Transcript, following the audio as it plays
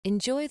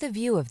Enjoy the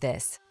view of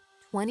this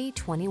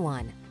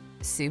 2021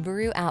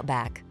 Subaru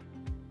Outback.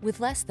 With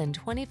less than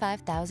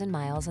 25,000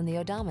 miles on the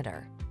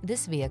odometer,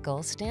 this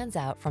vehicle stands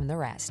out from the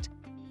rest.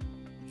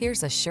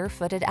 Here's a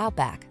sure-footed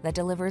Outback that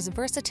delivers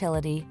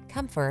versatility,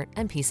 comfort,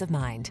 and peace of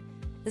mind.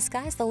 The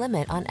sky's the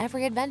limit on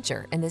every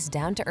adventure in this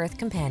down-to-earth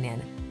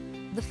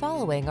companion. The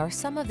following are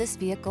some of this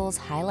vehicle's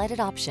highlighted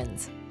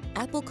options: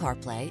 Apple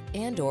CarPlay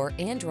and/or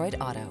Android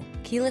Auto,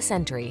 keyless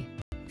entry,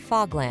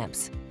 fog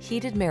lamps,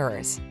 heated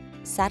mirrors,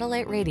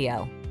 satellite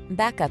radio,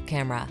 backup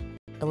camera,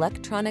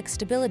 electronic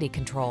stability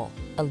control,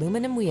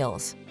 aluminum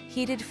wheels,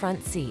 heated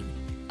front seat,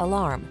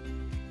 alarm.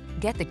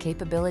 Get the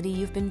capability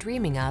you've been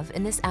dreaming of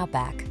in this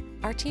Outback.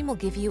 Our team will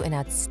give you an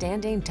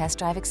outstanding test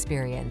drive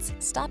experience.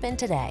 Stop in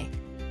today.